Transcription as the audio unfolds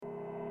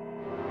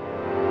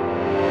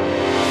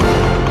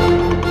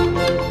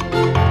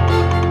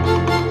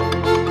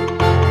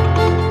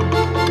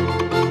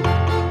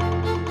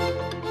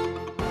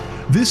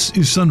This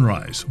is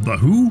Sunrise, the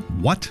who,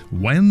 what,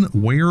 when,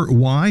 where,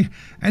 why,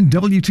 and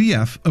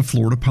WTF of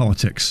Florida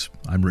politics.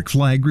 I'm Rick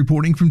Flagg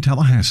reporting from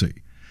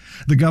Tallahassee.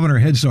 The governor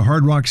heads to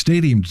Hard Rock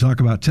Stadium to talk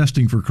about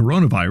testing for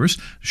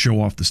coronavirus,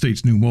 show off the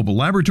state's new mobile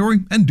laboratory,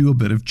 and do a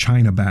bit of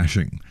China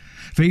bashing.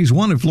 Phase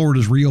 1 of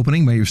Florida's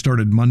reopening may have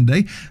started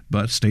Monday,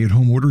 but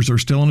stay-at-home orders are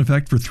still in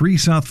effect for 3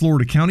 South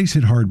Florida counties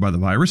hit hard by the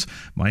virus.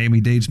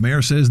 Miami-Dade's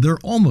mayor says they're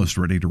almost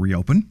ready to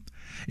reopen.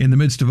 In the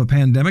midst of a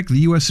pandemic, the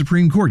U.S.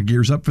 Supreme Court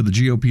gears up for the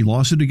GOP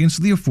lawsuit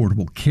against the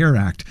Affordable Care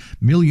Act.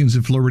 Millions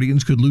of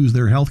Floridians could lose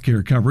their health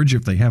care coverage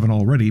if they haven't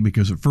already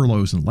because of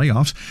furloughs and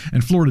layoffs,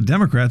 and Florida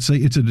Democrats say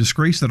it's a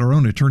disgrace that our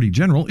own Attorney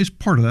General is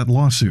part of that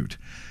lawsuit.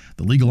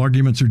 The legal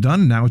arguments are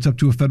done, and now it's up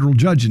to a federal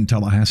judge in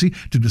Tallahassee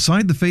to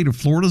decide the fate of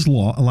Florida's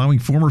law allowing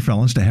former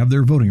felons to have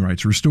their voting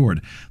rights restored.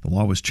 The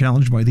law was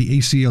challenged by the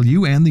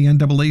ACLU and the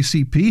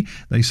NAACP.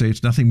 They say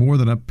it's nothing more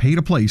than a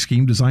pay-to-play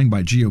scheme designed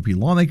by GOP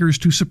lawmakers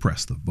to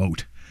suppress the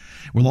vote.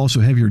 We'll also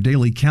have your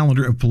daily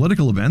calendar of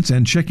political events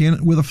and check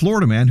in with a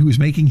Florida man who is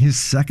making his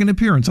second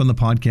appearance on the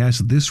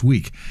podcast this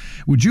week.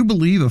 Would you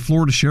believe a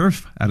Florida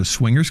sheriff at a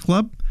swingers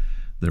club?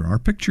 There are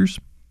pictures.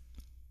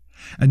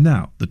 And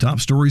now, the top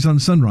stories on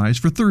Sunrise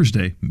for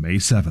Thursday, May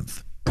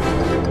 7th.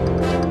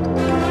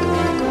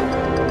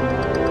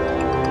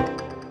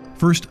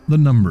 First, the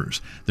numbers.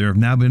 There have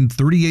now been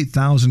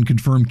 38,000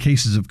 confirmed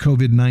cases of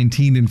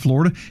COVID-19 in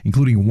Florida,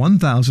 including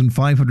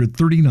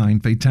 1,539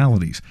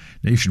 fatalities.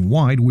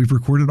 Nationwide, we've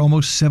recorded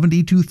almost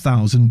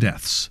 72,000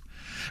 deaths.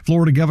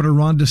 Florida Governor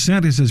Ron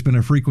DeSantis has been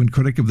a frequent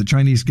critic of the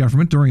Chinese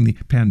government during the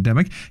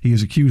pandemic. He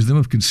has accused them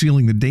of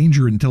concealing the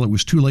danger until it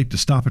was too late to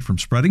stop it from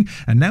spreading,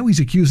 and now he's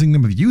accusing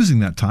them of using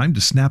that time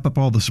to snap up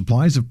all the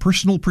supplies of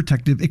personal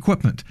protective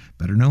equipment,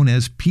 better known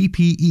as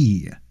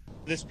PPE.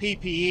 This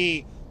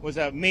PPE was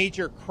a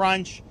major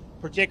crunch,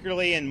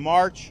 particularly in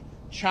March.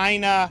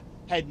 China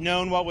had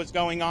known what was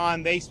going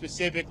on. They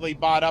specifically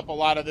bought up a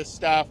lot of this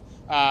stuff,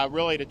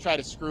 really to try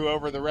to screw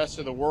over the rest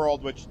of the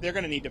world, which they're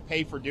going to need to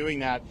pay for doing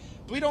that.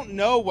 We don't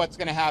know what's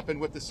going to happen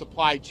with the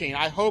supply chain.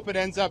 I hope it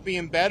ends up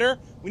being better.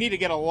 We need to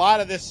get a lot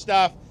of this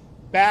stuff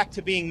back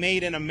to being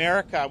made in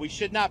America. We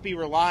should not be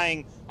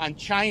relying on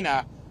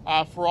China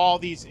for all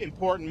these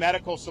important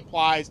medical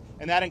supplies,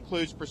 and that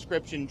includes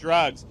prescription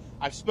drugs.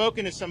 I've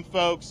spoken to some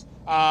folks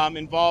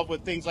involved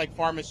with things like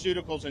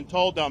pharmaceuticals and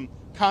told them,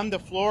 come to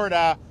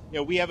Florida.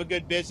 We have a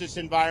good business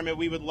environment.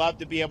 We would love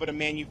to be able to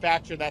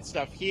manufacture that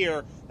stuff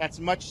here. That's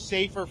much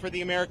safer for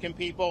the American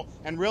people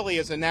and really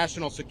is a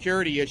national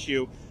security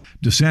issue.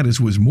 DeSantis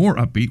was more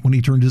upbeat when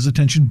he turned his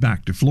attention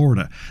back to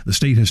Florida. The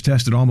state has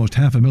tested almost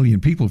 500,000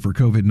 people for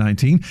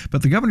COVID-19,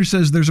 but the governor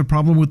says there's a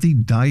problem with the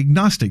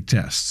diagnostic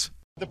tests.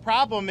 The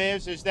problem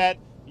is that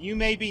you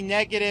may be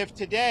negative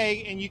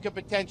today and you could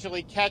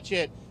potentially catch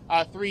it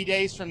 3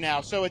 days from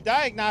now. So a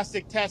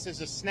diagnostic test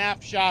is a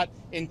snapshot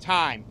in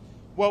time.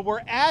 What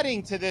we're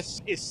adding to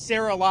this is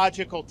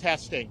serological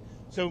testing.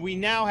 So we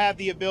now have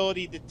the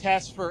ability to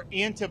test for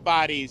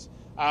antibodies.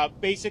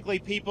 Basically,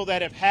 people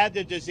that have had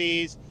the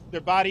disease,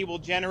 their body will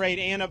generate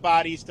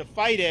antibodies to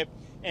fight it,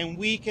 and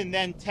we can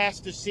then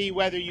test to see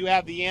whether you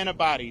have the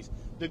antibodies.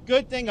 The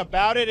good thing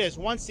about it is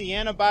once the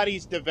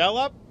antibodies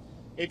develop,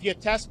 if you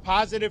test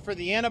positive for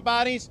the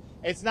antibodies,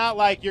 it's not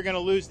like you're going to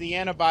lose the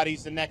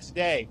antibodies the next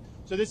day.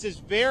 So this is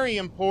very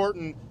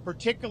important,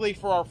 particularly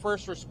for our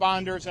first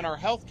responders and our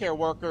healthcare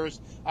workers,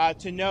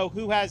 to know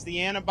who has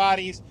the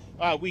antibodies.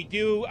 We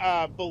do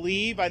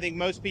believe, I think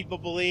most people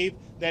believe,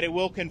 that it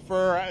will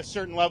confer a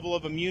certain level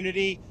of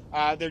immunity.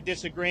 They're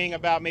disagreeing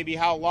about maybe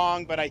how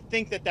long, but I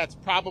think that that's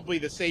probably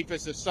the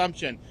safest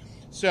assumption.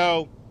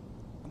 So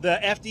the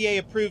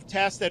FDA-approved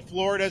test that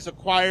Florida has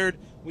acquired,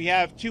 we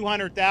have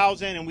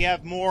 200,000 and we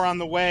have more on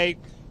the way.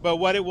 But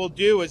what it will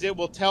do is it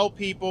will tell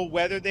people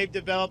whether they've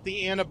developed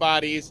the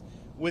antibodies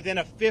within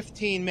a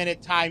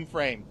 15-minute time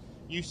frame.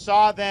 You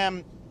saw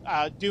them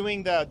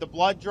doing the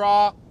blood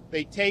draw.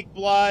 They take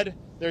blood.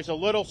 There's a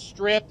little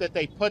strip that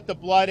they put the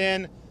blood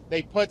in.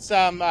 They put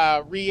some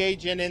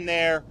reagent in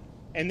there,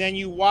 and then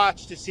you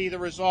watch to see the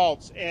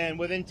results. And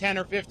within 10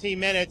 or 15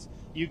 minutes,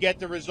 you get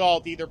the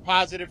result, either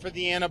positive for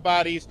the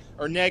antibodies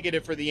or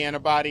negative for the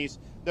antibodies.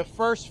 The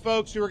first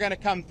folks who are going to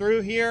come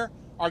through here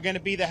are going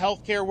to be the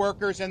healthcare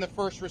workers and the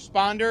first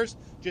responders,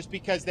 just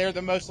because they're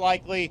the most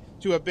likely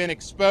to have been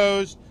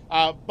exposed.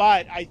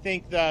 But I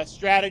think the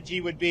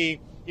strategy would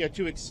be,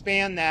 to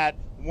expand that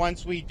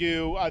once we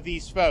do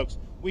these folks.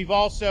 We've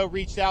also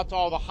reached out to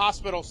all the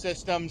hospital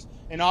systems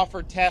and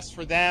offered tests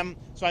for them.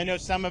 So I know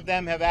some of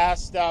them have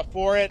asked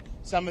for it.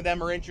 Some of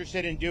them are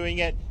interested in doing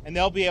it, and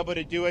they'll be able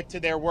to do it to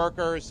their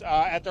workers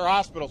at their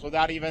hospitals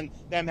without even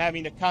them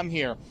having to come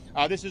here.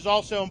 This is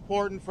also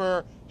important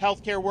for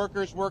healthcare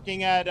workers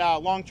working at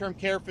long-term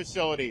care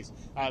facilities.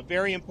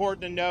 Very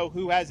important to know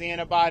who has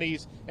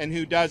antibodies and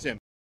who doesn't.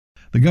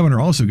 The governor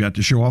also got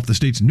to show off the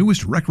state's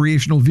newest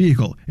recreational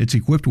vehicle. It's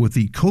equipped with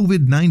the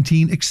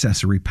COVID-19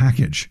 accessory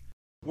package.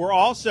 We're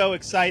also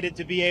excited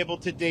to be able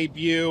to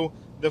debut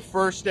the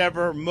first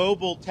ever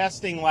mobile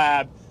testing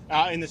lab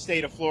in the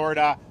state of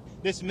Florida.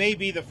 This may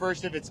be the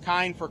first of its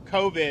kind for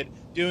COVID.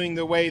 doing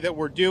the way that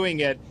we're doing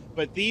it,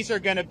 but these are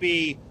going to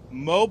be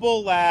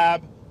mobile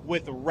lab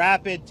with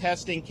rapid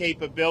testing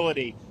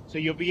capability. So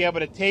you'll be able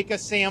to take a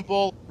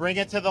sample, bring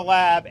it to the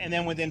lab, and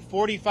then within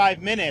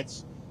 45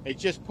 minutes,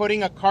 it's just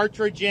putting a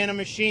cartridge in a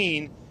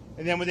machine,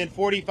 and then within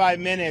 45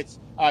 minutes,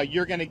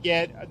 you're going to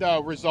get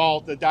the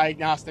result, the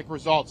diagnostic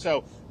result.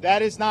 So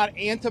that is not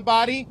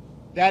antibody.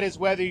 That is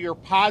whether you're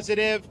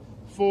positive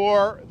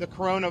for the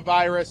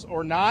coronavirus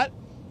or not.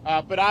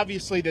 But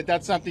obviously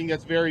that's something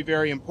that's very,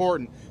 very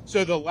important.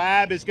 So the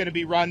lab is going to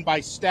be run by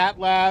Stat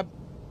Lab.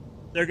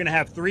 They're going to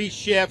have 3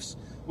 shifts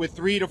with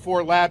 3 to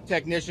 4 lab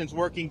technicians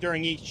working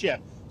during each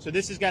shift. So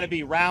this is going to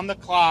be round the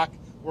clock.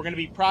 We're going to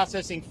be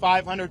processing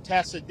 500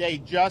 tests a day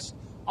just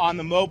on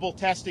the mobile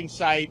testing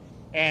site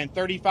and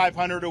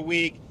 3,500 a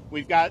week.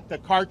 We've got the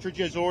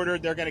cartridges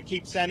ordered. They're going to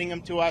keep sending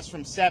them to us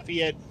from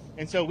Cepheid.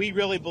 And so we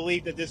really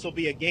believe that this will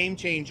be a game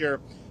changer.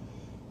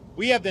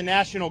 We have the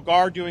National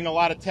Guard doing a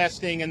lot of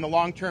testing in the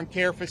long-term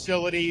care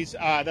facilities.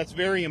 That's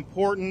very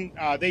important.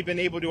 They've been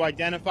able to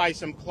identify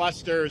some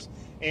clusters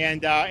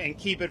and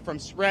keep it from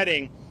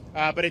spreading.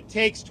 But it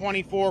takes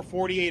 24,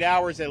 48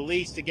 hours at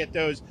least to get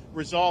those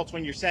results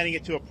when you're sending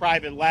it to a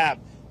private lab.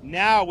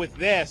 Now with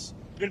this,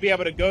 you're going to be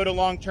able to go to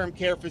long-term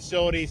care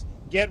facilities,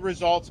 get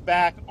results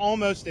back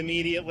almost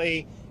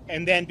immediately,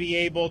 and then be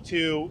able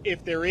to,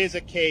 if there is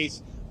a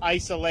case,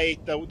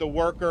 isolate the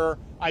worker,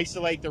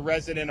 isolate the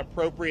resident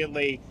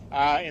appropriately.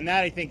 And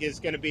that, I think, is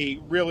going to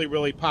be really,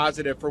 really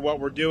positive for what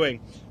we're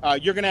doing.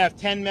 You're going to have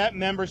 10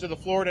 members of the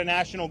Florida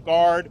National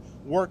Guard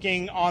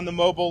working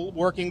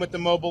with the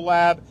mobile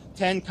lab,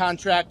 10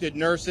 contracted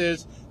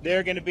nurses.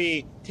 They're going to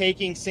be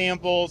taking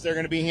samples. They're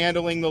going to be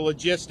handling the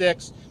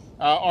logistics.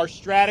 Our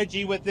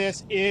strategy with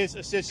this is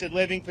assisted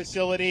living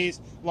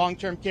facilities,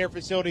 long-term care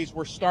facilities.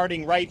 We're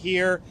starting right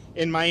here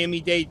in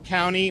Miami-Dade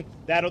County.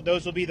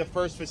 Those will be the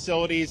first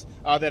facilities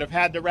that have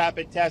had the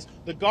rapid test.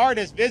 The Guard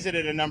has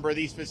visited a number of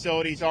these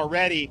facilities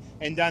already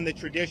and done the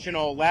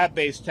traditional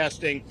lab-based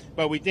testing,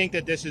 but we think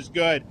that this is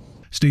good.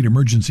 State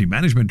Emergency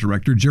Management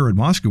Director Jared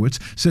Moskowitz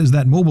says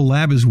that mobile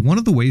lab is one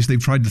of the ways they've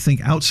tried to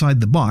think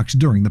outside the box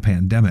during the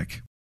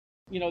pandemic.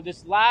 You know,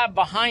 this lab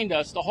behind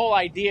us, the whole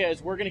idea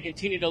is we're going to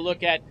continue to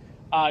look at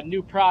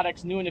new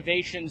products, new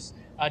innovations,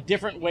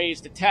 different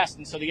ways to test.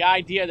 And so the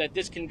idea that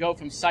this can go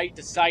from site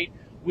to site,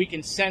 we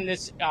can send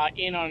this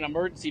in on an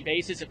emergency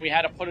basis if we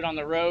had to put it on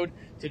the road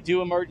to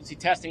do emergency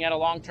testing at a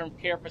long-term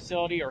care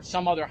facility or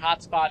some other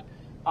hotspot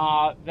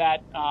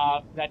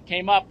that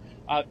came up.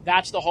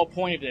 That's the whole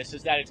point of this,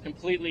 is that it's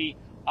completely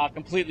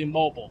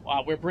mobile.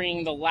 We're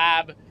bringing the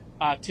lab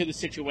to the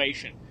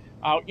situation.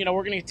 We're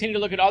going to continue to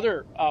look at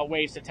other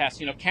ways to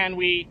test.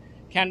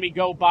 Can we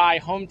go by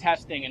home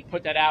testing and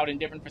put that out in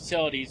different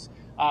facilities,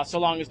 so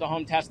long as the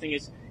home testing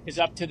is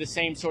up to the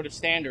same sort of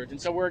standards? And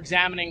so we're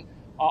examining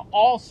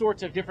all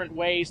sorts of different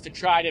ways to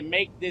try to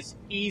make this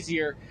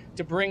easier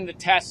to bring the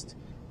test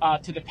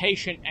to the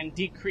patient and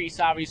decrease,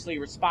 obviously,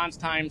 response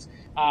times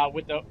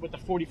with the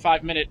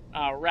 45-minute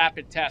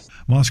rapid test.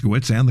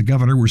 Moskowitz and the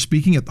governor were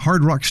speaking at the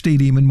Hard Rock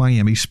Stadium in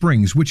Miami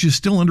Springs, which is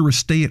still under a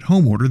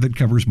stay-at-home order that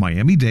covers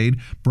Miami-Dade,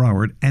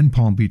 Broward, and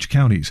Palm Beach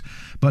counties.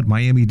 But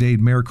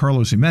Miami-Dade Mayor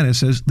Carlos Jimenez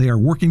says they are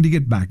working to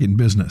get back in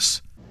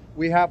business.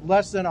 We have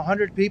less than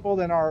 100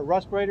 people in our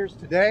respirators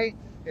today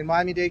in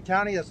Miami-Dade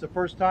County. That's the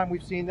first time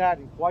we've seen that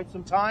in quite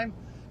some time.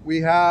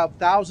 We have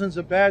thousands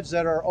of beds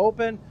that are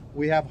open.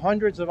 We have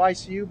hundreds of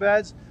ICU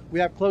beds. We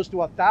have close to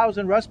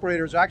 1,000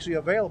 respirators actually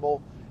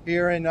available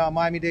here in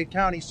Miami-Dade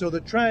County. So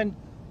the trend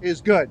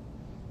is good.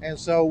 And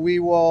so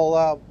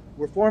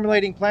we're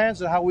formulating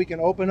plans on how we can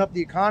open up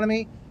the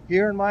economy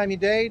here in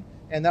Miami-Dade.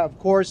 And that, of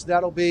course,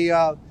 that'll be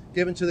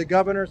given to the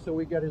governor so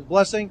we get his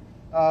blessing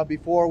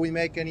before we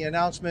make any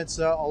announcements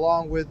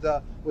along with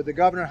the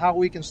governor, how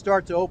we can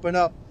start to open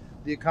up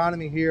the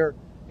economy here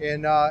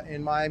in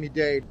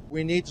Miami-Dade.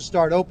 We need to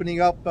start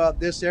opening up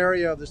this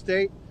area of the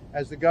state,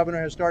 as the governor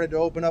has started to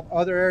open up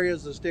other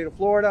areas of the state of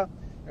Florida,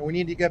 and we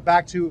need to get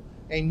back to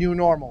a new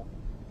normal.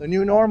 The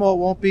new normal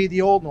won't be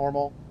the old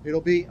normal, it'll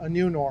be a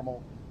new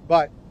normal,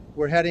 but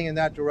we're heading in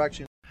that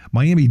direction.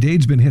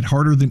 Miami-Dade's been hit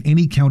harder than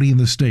any county in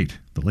the state.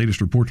 The latest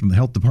report from the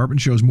health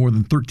department shows more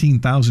than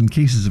 13,000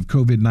 cases of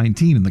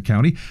COVID-19 in the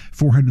county,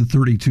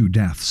 432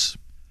 deaths.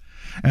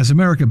 As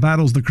America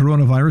battles the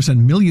coronavirus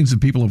and millions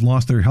of people have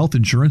lost their health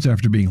insurance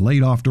after being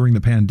laid off during the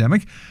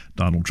pandemic,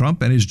 Donald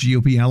Trump and his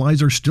GOP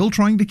allies are still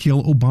trying to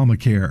kill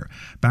Obamacare.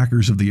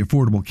 Backers of the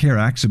Affordable Care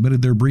Act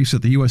submitted their briefs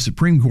at the U.S.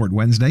 Supreme Court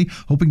Wednesday,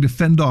 hoping to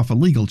fend off a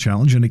legal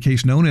challenge in a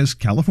case known as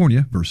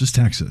California versus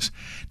Texas.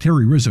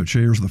 Terry Rizzo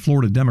chairs the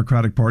Florida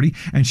Democratic Party,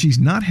 and she's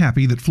not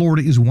happy that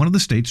Florida is one of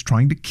the states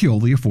trying to kill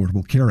the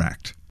Affordable Care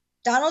Act.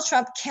 Donald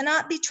Trump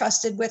cannot be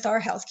trusted with our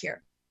health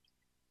care.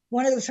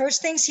 One of the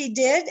first things he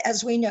did,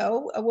 as we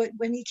know,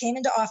 when he came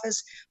into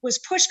office, was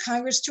push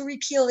Congress to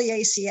repeal the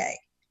ACA.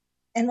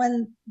 And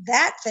when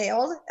that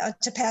failed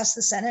to pass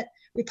the Senate,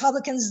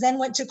 Republicans then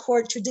went to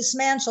court to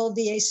dismantle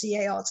the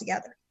ACA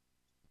altogether.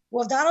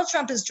 Well, Donald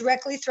Trump is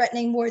directly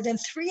threatening more than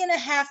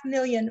 3.5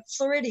 million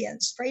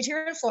Floridians right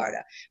here in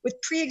Florida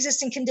with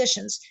pre-existing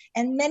conditions,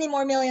 and many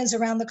more millions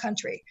around the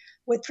country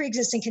with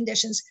pre-existing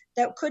conditions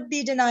that could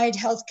be denied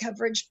health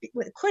coverage,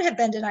 could have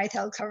been denied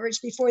health coverage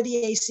before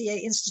the ACA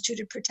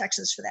instituted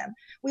protections for them.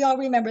 We all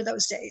remember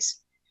those days.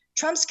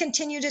 Trump's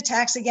continued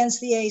attacks against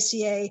the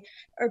ACA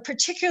are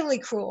particularly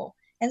cruel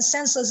and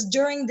senseless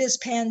during this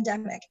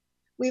pandemic.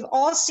 We've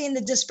all seen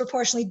the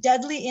disproportionately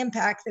deadly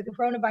impact that the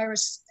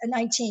coronavirus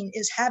 19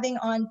 is having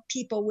on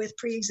people with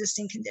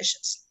pre-existing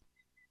conditions.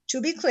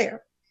 To be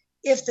clear,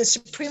 if the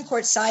Supreme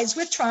Court sides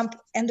with Trump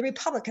and the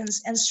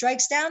Republicans and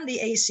strikes down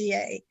the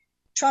ACA,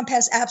 Trump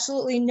has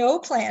absolutely no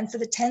plan for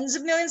the tens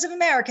of millions of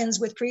Americans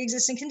with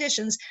pre-existing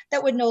conditions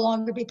that would no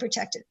longer be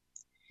protected.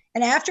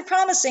 And after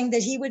promising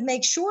that he would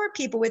make sure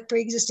people with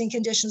pre-existing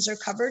conditions are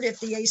covered if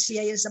the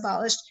ACA is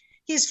abolished,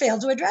 he's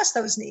failed to address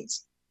those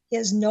needs. He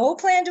has no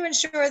plan to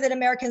ensure that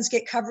Americans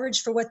get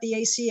coverage for what the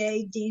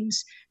ACA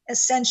deems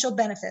essential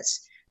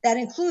benefits. That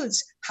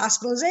includes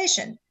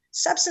hospitalization,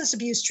 substance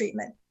abuse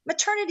treatment,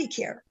 maternity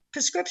care,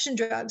 prescription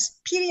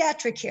drugs,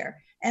 pediatric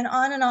care, and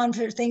on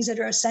for things that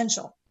are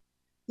essential.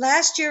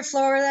 Last year,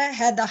 Florida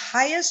had the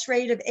highest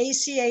rate of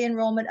ACA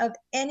enrollment of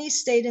any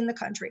state in the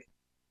country.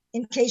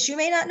 In case you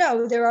may not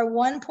know, there are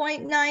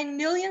 1.9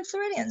 million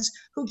Floridians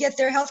who get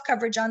their health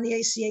coverage on the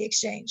ACA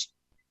exchange.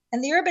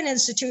 And the Urban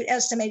Institute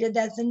estimated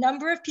that the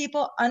number of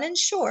people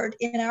uninsured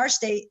in our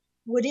state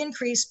would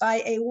increase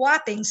by a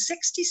whopping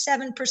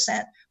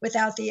 67%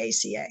 without the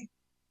ACA.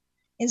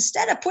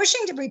 Instead of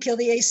pushing to repeal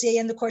the ACA,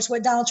 and of course,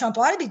 what Donald Trump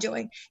ought to be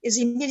doing is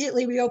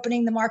immediately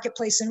reopening the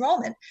marketplace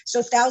enrollment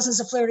so thousands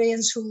of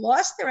Floridians who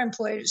lost their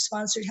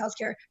employer-sponsored health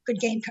care could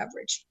gain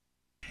coverage.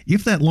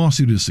 If that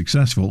lawsuit is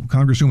successful,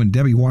 Congresswoman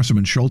Debbie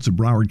Wasserman Schultz of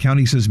Broward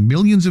County says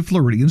millions of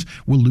Floridians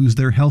will lose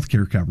their health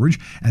care coverage,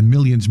 and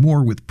millions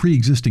more with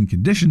pre-existing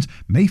conditions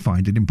may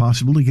find it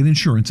impossible to get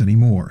insurance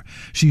anymore.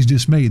 She's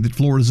dismayed that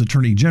Florida's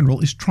Attorney General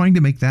is trying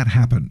to make that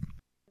happen.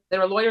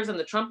 There are lawyers in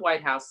the Trump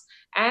White House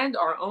and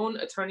our own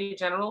Attorney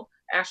General,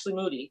 Ashley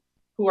Moody,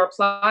 who are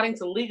plotting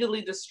to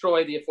legally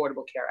destroy the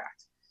Affordable Care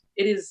Act.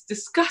 It is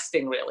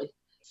disgusting, really.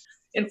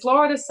 In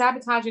Florida,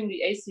 sabotaging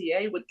the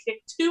ACA would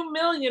kick 2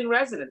 million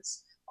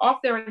residents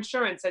off their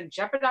insurance and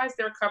jeopardize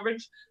their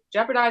coverage,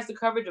 jeopardize the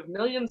coverage of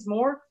millions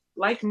more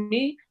like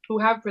me who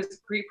have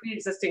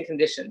pre-existing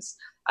conditions.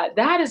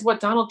 That is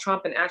what Donald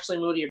Trump and Ashley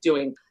Moody are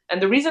doing.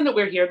 And the reason that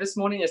we're here this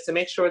morning is to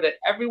make sure that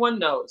everyone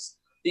knows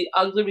the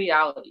ugly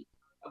reality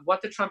of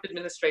what the Trump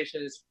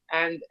administration is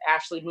and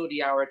Ashley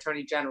Moody, our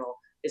Attorney General,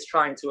 is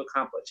trying to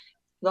accomplish.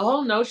 The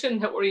whole notion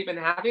that we're even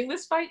having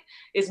this fight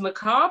is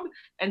macabre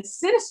and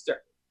sinister,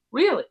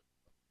 really.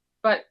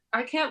 But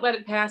I can't let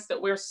it pass that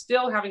we're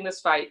still having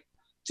this fight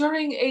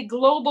during a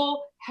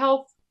global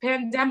health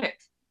pandemic.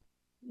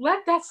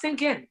 Let that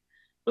sink in.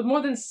 With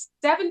more than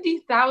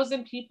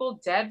 70,000 people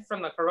dead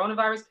from the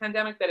coronavirus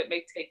pandemic that it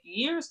may take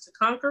years to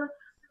conquer,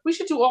 we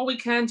should do all we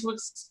can to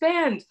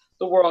expand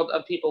the world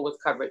of people with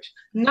coverage,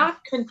 not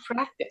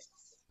contract it.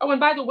 Oh, and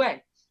by the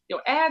way,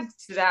 add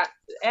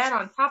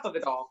on top of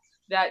it all,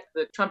 that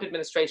the Trump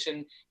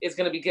administration is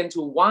going to begin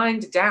to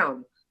wind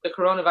down the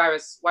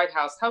coronavirus White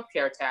House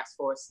healthcare task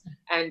force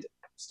and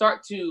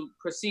start to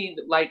proceed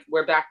like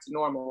we're back to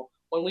normal,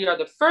 when we are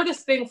the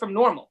furthest thing from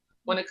normal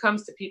when it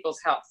comes to people's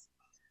health.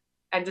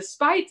 And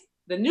despite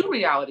the new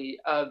reality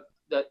of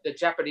the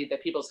jeopardy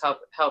that people's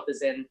health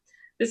is in,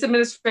 this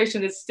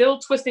administration is still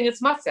twisting its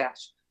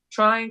mustache,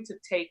 trying to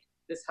take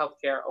this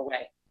healthcare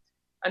away.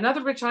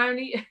 Another rich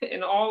irony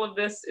in all of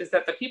this is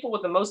that the people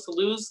with the most to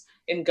lose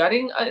in the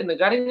gutting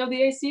of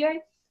the ACA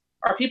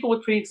are people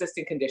with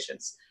pre-existing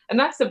conditions. And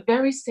that's the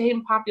very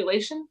same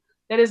population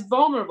that is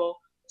vulnerable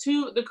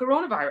to the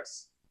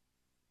coronavirus.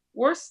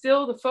 Worse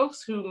still, the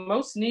folks who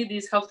most need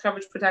these health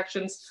coverage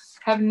protections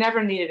have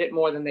never needed it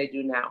more than they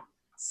do now.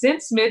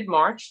 Since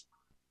mid-March,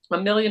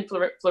 1 million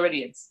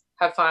Floridians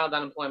have filed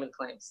unemployment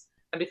claims.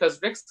 And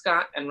because Rick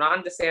Scott and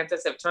Ron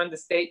DeSantis have turned the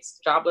state's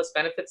jobless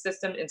benefit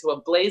system into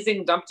a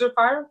blazing dumpster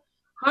fire,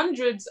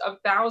 hundreds of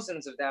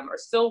thousands of them are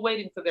still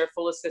waiting for their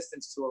full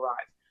assistance to arrive.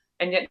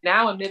 And yet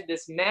now, amid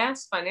this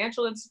mass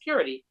financial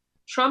insecurity,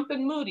 Trump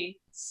and Moody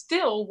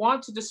still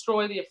want to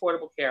destroy the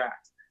Affordable Care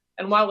Act.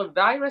 And while the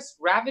virus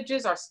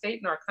ravages our state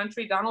and our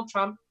country, Donald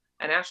Trump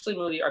and Ashley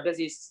Moody are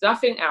busy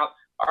stuffing out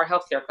our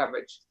healthcare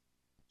coverage.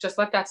 Just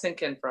let that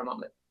sink in for a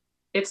moment.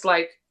 It's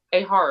like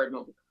a horror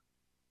movie,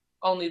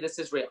 only this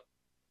is real.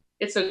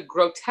 It's a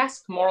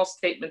grotesque moral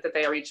statement that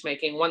they are each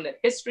making, one that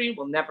history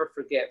will never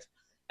forgive.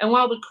 And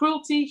while the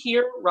cruelty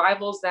here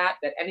rivals that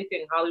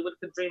anything Hollywood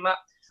could dream up,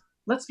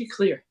 let's be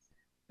clear.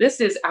 This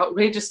is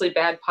outrageously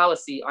bad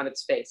policy on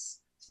its face.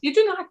 You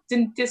do not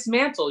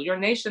dismantle your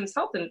nation's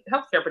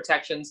healthcare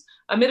protections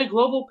amid a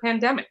global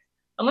pandemic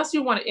unless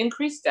you want to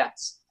increase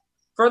deaths,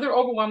 further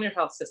overwhelm your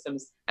health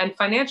systems, and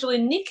financially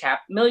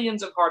kneecap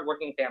millions of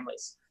hardworking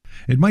families.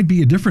 It might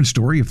be a different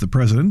story if the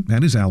president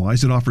and his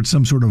allies had offered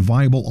some sort of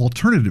viable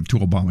alternative to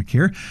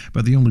Obamacare,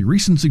 but the only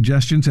recent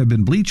suggestions have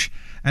been bleach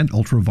and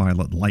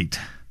ultraviolet light.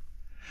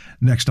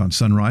 Next on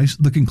Sunrise,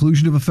 the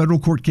conclusion of a federal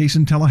court case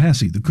in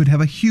Tallahassee that could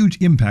have a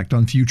huge impact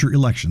on future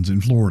elections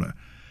in Florida.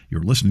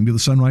 You're listening to the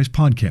Sunrise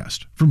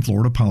Podcast from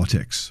Florida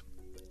Politics.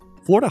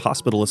 Florida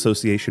Hospital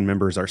Association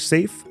members are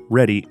safe,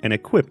 ready, and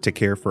equipped to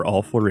care for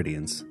all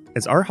Floridians.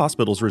 As our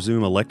hospitals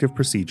resume elective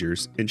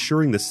procedures,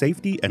 ensuring the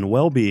safety and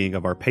well-being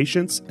of our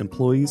patients,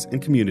 employees,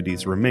 and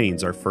communities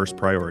remains our first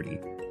priority.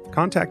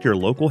 Contact your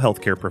local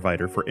healthcare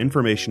provider for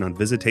information on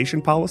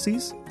visitation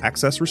policies,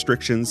 access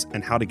restrictions,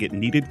 and how to get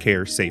needed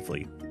care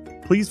safely.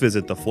 Please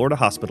visit the Florida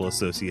Hospital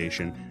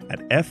Association at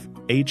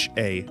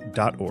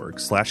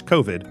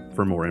fha.org/COVID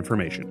for more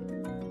information.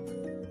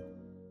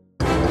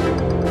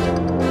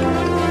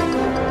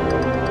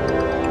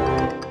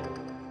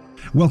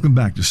 Welcome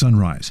back to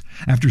Sunrise.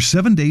 After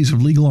 7 days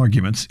of legal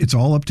arguments, it's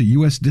all up to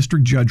U.S.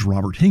 District Judge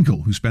Robert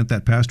Hinkle, who spent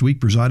that past week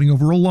presiding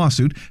over a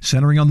lawsuit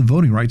centering on the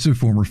voting rights of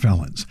former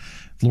felons.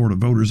 Florida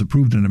voters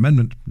approved an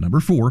amendment,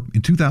 number 4,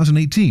 in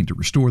 2018 to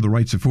restore the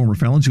rights of former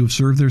felons who have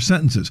served their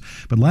sentences.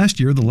 But last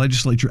year, the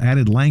legislature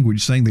added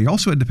language saying they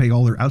also had to pay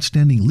all their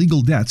outstanding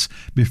legal debts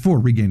before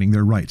regaining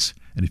their rights.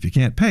 And if you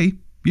can't pay,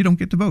 you don't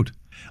get to vote.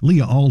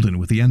 Leah Alden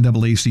with the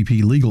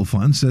NAACP Legal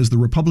Fund says the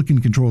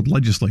Republican-controlled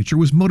legislature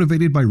was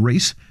motivated by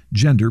race,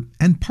 gender,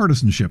 and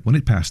partisanship when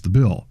it passed the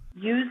bill.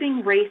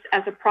 Using race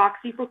as a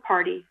proxy for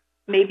party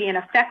may be an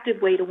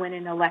effective way to win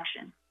an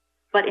election,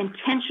 but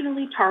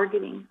intentionally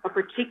targeting a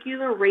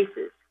particular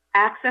race's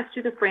access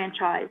to the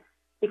franchise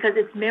because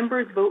its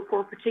members vote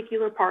for a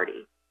particular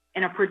party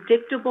in a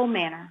predictable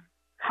manner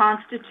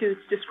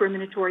constitutes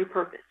discriminatory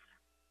purpose.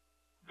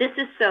 This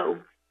is so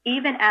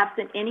even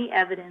absent any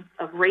evidence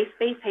of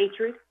race-based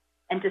hatred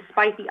and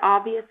despite the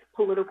obvious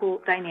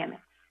political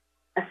dynamics.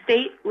 A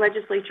state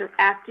legislature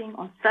acting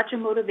on such a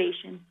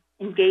motivation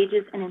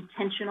engages in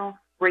intentional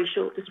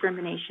racial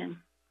discrimination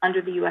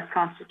under the U.S.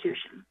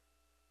 Constitution.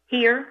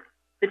 Here,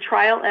 the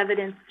trial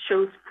evidence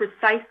shows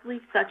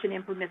precisely such an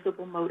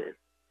impermissible motive.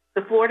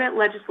 The Florida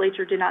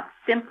legislature did not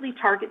simply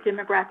target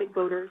demographic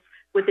voters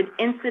with an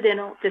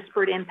incidental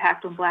disparate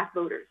impact on Black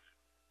voters.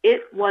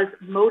 It was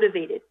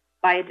motivated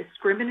by a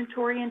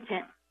discriminatory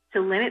intent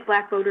to limit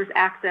Black voters'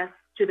 access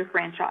to the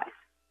franchise.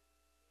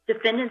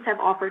 Defendants have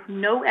offered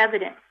no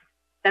evidence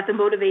that the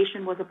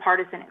motivation was a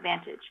partisan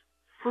advantage,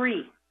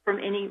 free from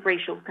any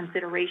racial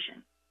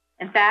consideration.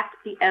 In fact,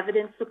 the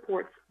evidence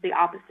supports the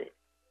opposite.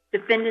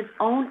 Defendants'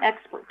 own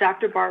expert,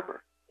 Dr.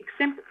 Barber,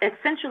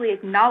 essentially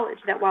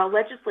acknowledged that while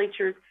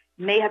legislatures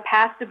may have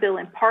passed a bill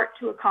in part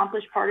to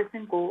accomplish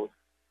partisan goals,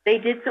 they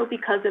did so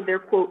because of their,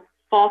 quote,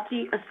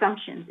 faulty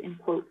assumptions, end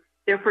quote,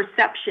 their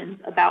perceptions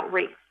about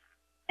race.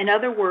 In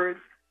other words,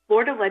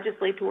 Florida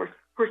legislators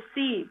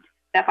perceived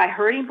that by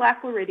hurting Black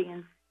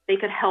Floridians, they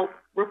could help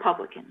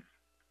Republicans.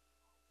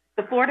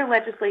 The Florida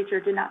legislature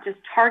did not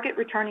just target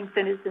returning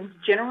citizens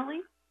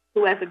generally,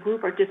 who as a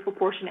group are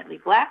disproportionately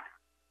Black,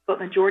 but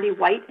majority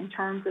white in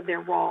terms of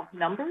their raw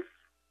numbers.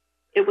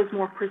 It was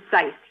more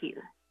precise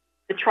here.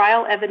 The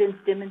trial evidence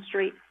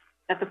demonstrates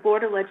that the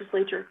Florida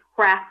legislature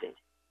crafted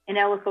an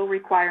LFO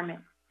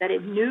requirement that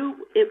it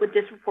knew it would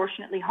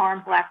disproportionately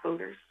harm Black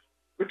voters,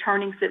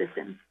 returning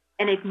citizens,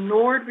 and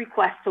ignored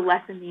requests to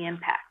lessen the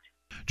impact.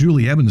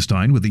 Julie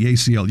Ebenstein with the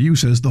ACLU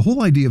says the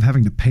whole idea of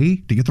having to pay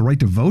to get the right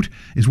to vote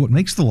is what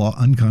makes the law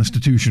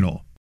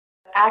unconstitutional.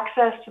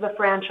 Access to the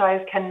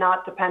franchise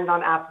cannot depend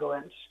on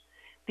affluence.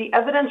 The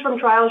evidence from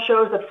trials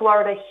shows that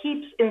Florida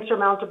heaps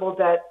insurmountable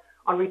debt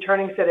on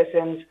returning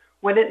citizens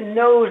when it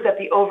knows that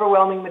the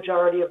overwhelming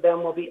majority of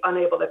them will be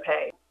unable to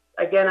pay.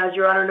 Again, as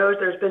Your Honor knows,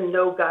 there's been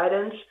no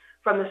guidance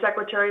from the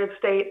Secretary of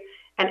State,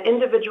 and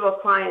individual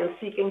clients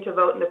seeking to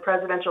vote in the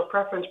presidential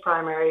preference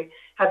primary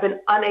have been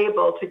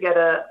unable to get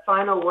a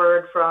final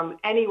word from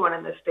anyone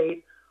in the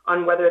state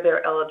on whether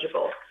they're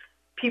eligible.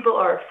 People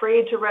are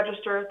afraid to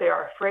register, they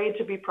are afraid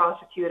to be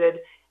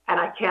prosecuted,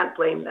 and I can't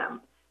blame them.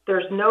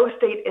 There's no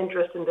state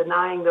interest in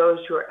denying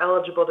those who are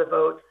eligible to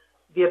vote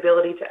the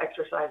ability to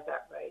exercise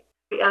that right.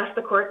 We ask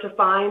the court to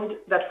find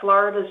that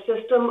Florida's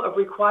system of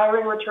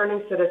requiring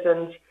returning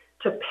citizens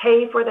to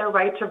pay for their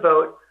right to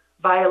vote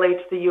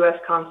violates the U.S.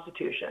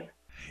 Constitution.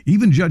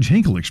 Even Judge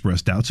Hinkle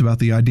expressed doubts about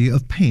the idea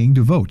of paying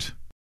to vote.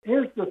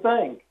 Here's the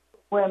thing.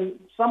 When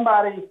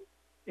somebody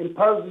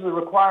imposes a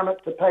requirement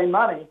to pay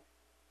money,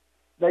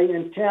 they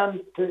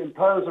intend to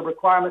impose a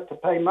requirement to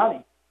pay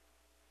money.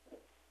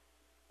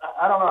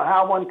 I don't know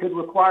how one could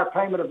require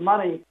payment of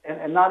money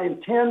and not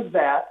intend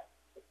that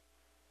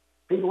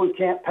people who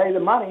can't pay the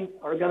money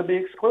are going to be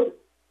excluded.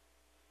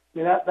 I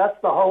mean,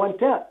 that's the whole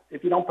intent.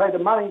 If you don't pay the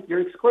money,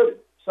 you're excluded.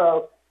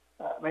 So,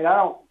 I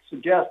don't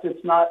suggest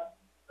it's not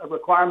a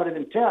requirement of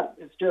intent.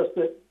 It's just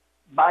that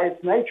by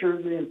its nature,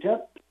 the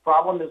intent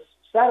problem is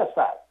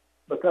satisfied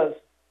because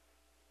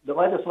the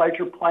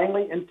legislature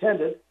plainly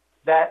intended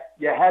that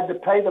you had to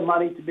pay the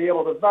money to be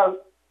able to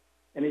vote,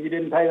 and if you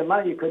didn't pay the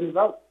money, you couldn't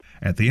vote.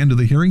 At the end of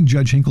the hearing,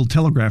 Judge Hinkle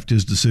telegraphed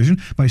his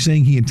decision by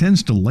saying he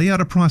intends to lay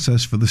out a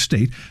process for the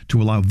state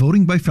to allow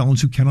voting by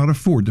felons who cannot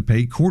afford to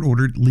pay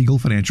court-ordered legal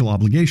financial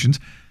obligations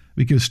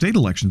because state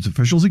elections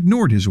officials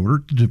ignored his order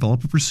to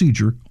develop a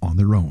procedure on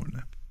their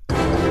own.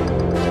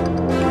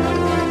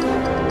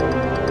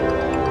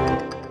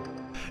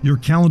 Your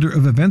calendar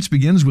of events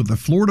begins with the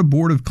Florida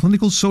Board of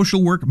Clinical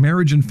Social Work,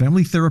 Marriage and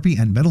Family Therapy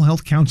and Mental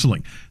Health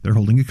Counseling. They're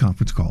holding a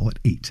conference call at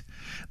 8.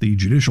 The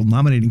Judicial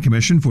Nominating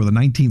Commission for the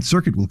 19th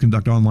Circuit will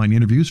conduct online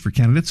interviews for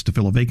candidates to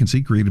fill a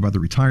vacancy created by the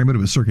retirement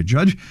of a circuit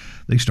judge.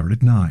 They start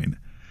at 9.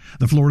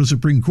 The Florida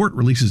Supreme Court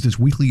releases its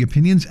weekly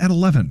opinions at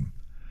 11.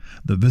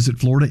 The Visit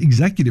Florida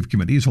Executive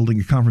Committee is holding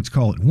a conference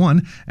call at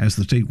 1 as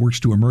the state works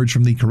to emerge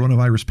from the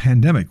coronavirus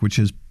pandemic, which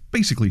has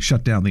basically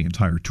shut down the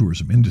entire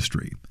tourism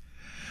industry.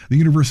 The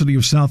University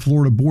of South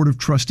Florida Board of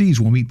Trustees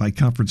will meet by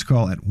conference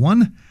call at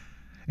 1.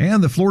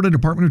 And the Florida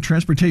Department of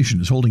Transportation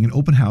is holding an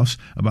open house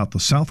about the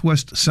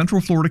Southwest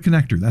Central Florida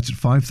Connector. That's at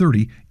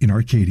 5:30 in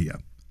Arcadia.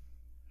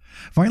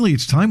 Finally,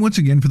 it's time once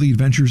again for the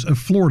adventures of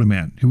Florida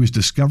Man, who is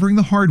discovering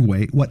the hard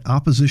way what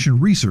opposition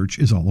research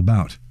is all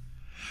about.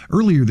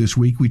 Earlier this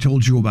week, we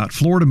told you about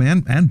Florida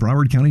Man and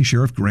Broward County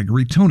Sheriff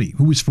Gregory Tony,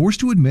 who was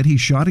forced to admit he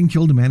shot and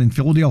killed a man in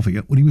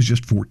Philadelphia when he was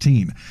just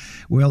 14.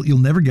 Well, you'll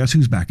never guess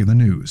who's back in the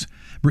news.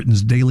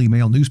 Britain's Daily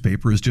Mail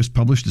newspaper has just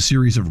published a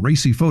series of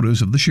racy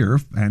photos of the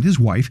sheriff and his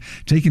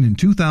wife taken in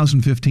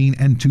 2015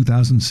 and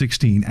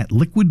 2016 at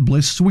Liquid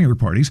Bliss swinger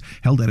parties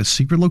held at a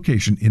secret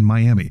location in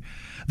Miami.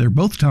 They're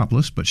both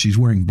topless, but she's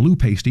wearing blue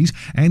pasties,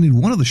 and in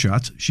one of the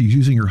shots, she's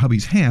using her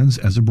hubby's hands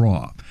as a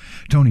bra.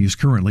 Tony is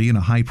currently in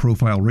a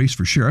high-profile race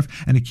for sheriff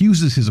and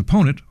accuses his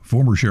opponent,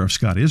 former Sheriff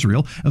Scott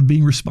Israel, of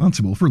being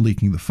responsible for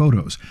leaking the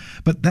photos.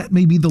 But that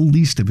may be the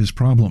least of his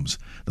problems.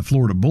 The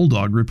Florida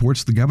Bulldog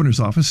reports the governor's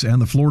office and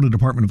the Florida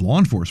Department of Law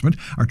Enforcement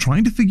are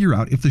trying to figure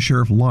out if the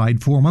sheriff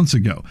lied 4 months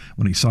ago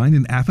when he signed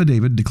an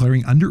affidavit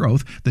declaring under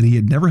oath that he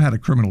had never had a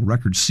criminal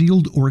record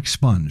sealed or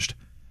expunged.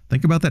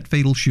 Think about that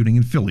fatal shooting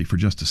in Philly for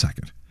just a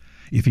second.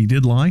 If he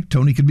did lie,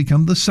 Tony could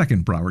become the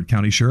second Broward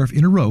County Sheriff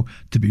in a row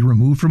to be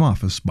removed from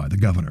office by the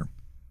governor.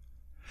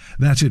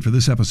 That's it for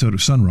this episode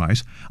of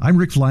Sunrise. I'm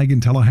Rick Flagg in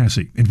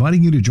Tallahassee,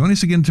 inviting you to join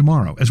us again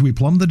tomorrow as we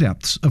plumb the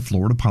depths of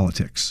Florida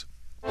politics.